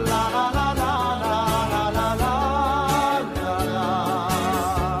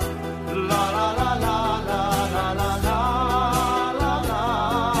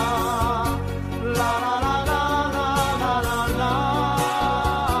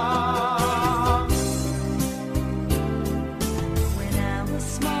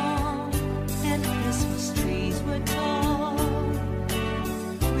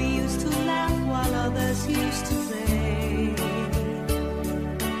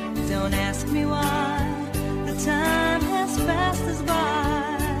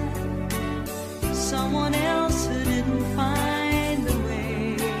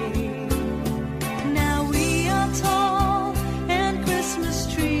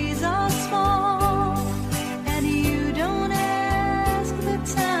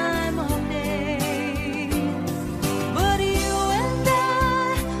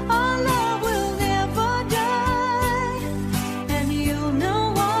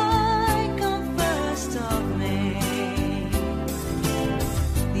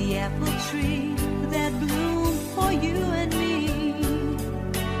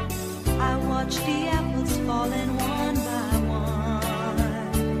 watch the apples falling one by one.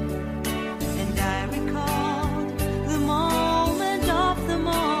 And I recalled the moment of them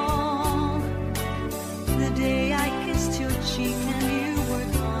all, the day I kissed your cheek and you were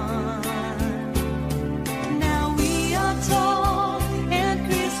gone. Now we are tall and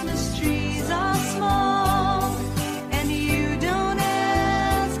Christmas trees are small, and you don't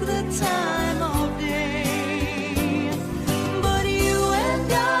ask the time of day. But you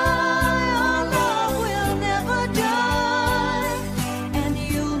and I, our love will never die, and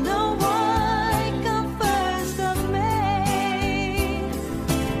you'll know why come 1st of May.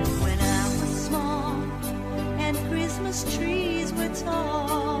 When I was small and Christmas trees were tall.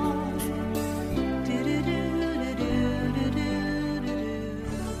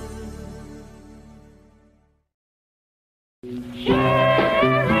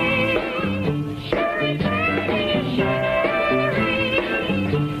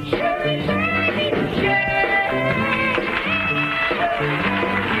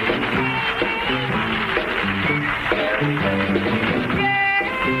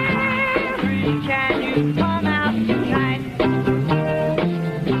 Can you come out tonight?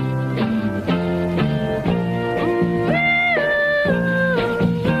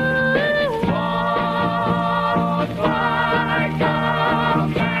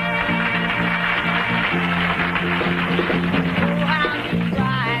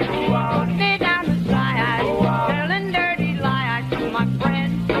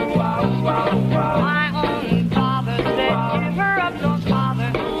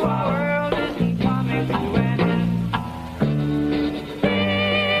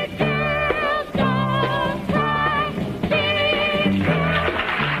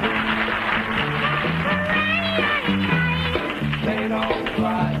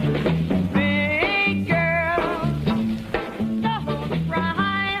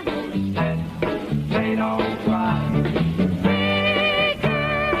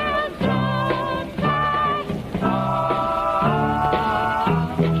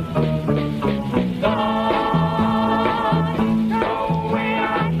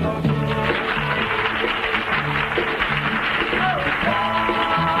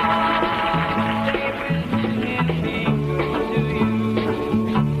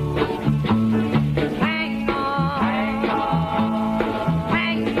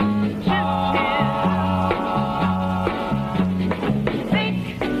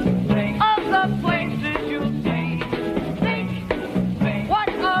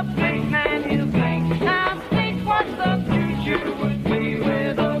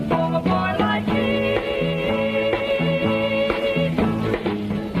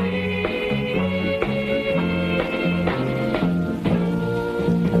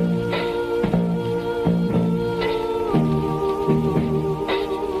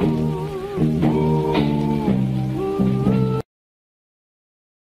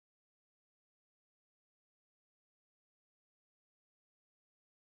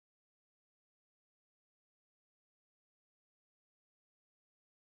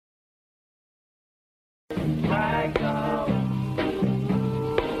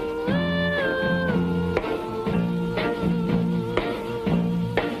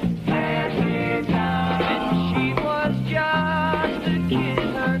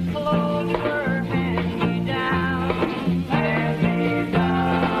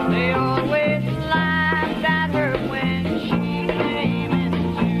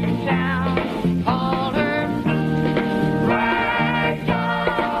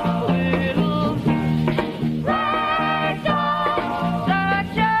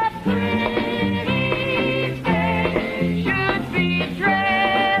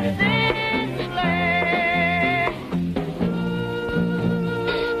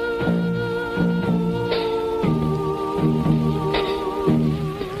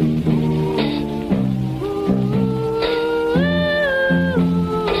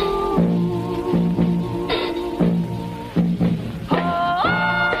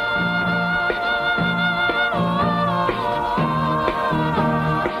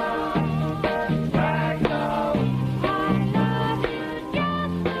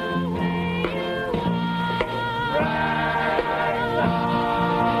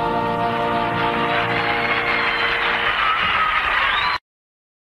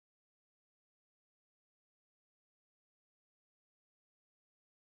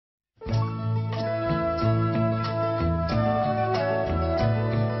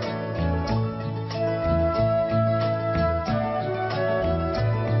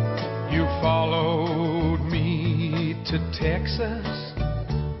 to Texas.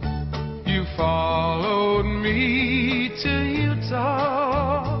 You followed me to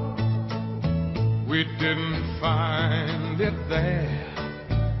Utah. We didn't find it there,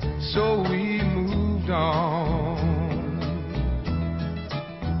 so we moved on.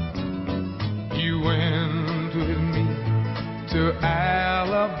 You went with me to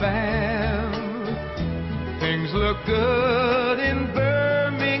Alabama. Things look good in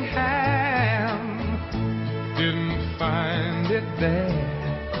Birmingham. Didn't find it there,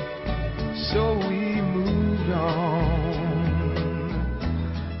 so we moved on.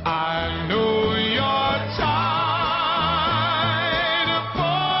 I know you're tired of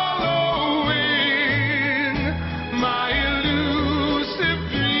following my elusive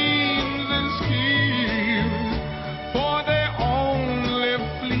dreams and schemes, for they're only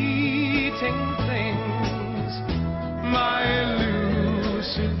fleeting things, my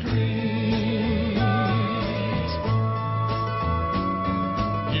elusive dreams.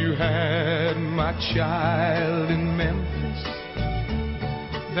 You had my child in Memphis,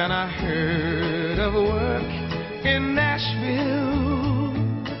 then I heard of work in Nashville.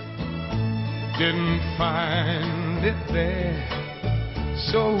 Didn't find it there,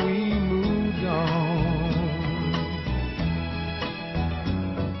 so we moved on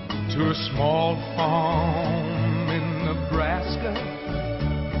to a small farm in Nebraska,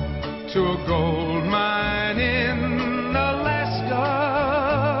 to a gold mine in Alaska.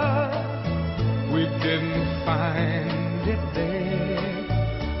 We didn't find it there,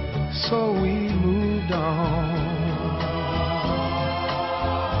 so we moved on.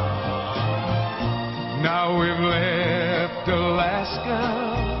 Now we've left Alaska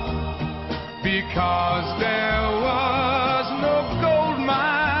because there was no gold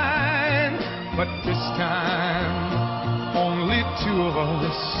mine, but this time only two of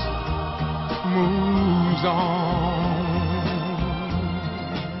us moves on.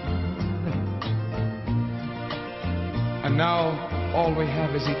 And now all we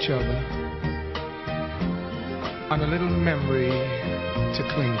have is each other, and a little memory to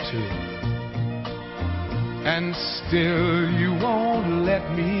cling to. And still you won't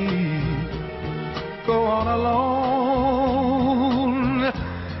let me go on alone.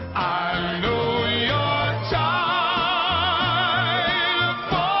 I know you're tired of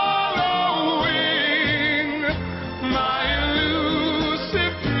following my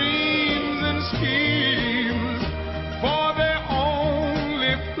elusive dreams and schemes, for they're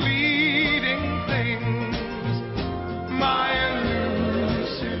only fleeting things, my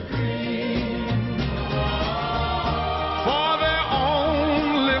elusive dreams, for they're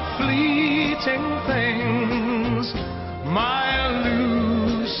only fleeting things, my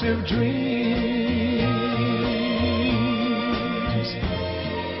elusive dreams.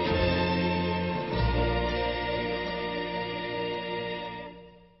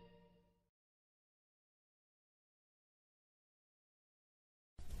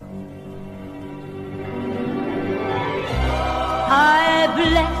 I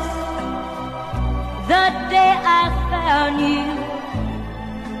bless the day I found you.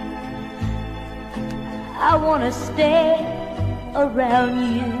 I want to stay around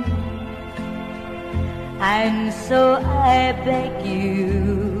you, and so I beg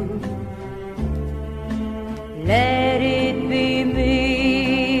you, let it be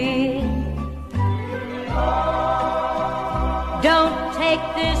me. Don't take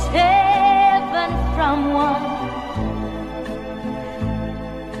this heaven from one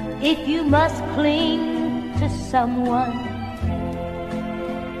if you must cling to someone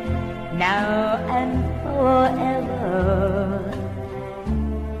now and forever.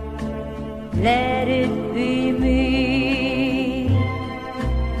 Let it be me.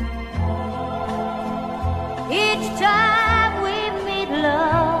 Each time we meet,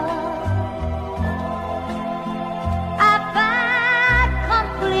 love, I find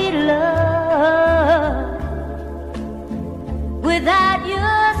complete love. Without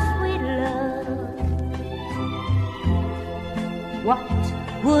your sweet love, what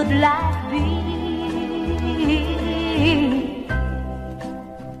would life be?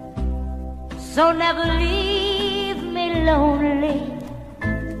 So never leave me lonely.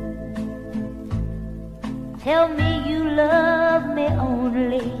 Tell me you love me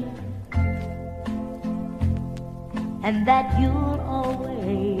only, and that you'll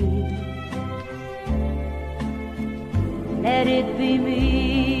always let it be me.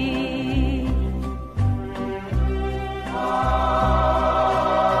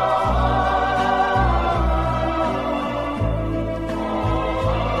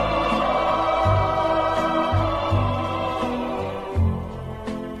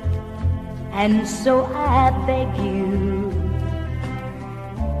 And so I beg you,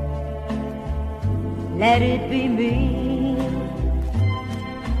 let it be me.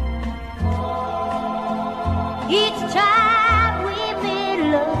 Each time we made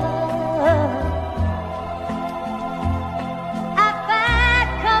love, I find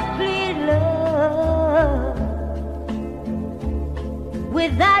complete love.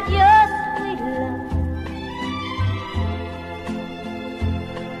 Without your sweet love,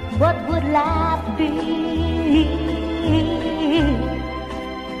 what would life be?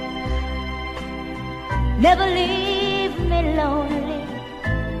 Never leave me lonely.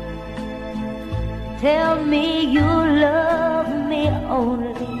 Tell me you love me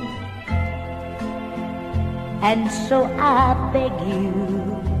only. And so I beg you,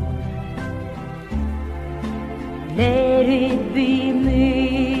 let it be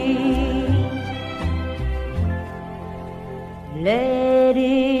me.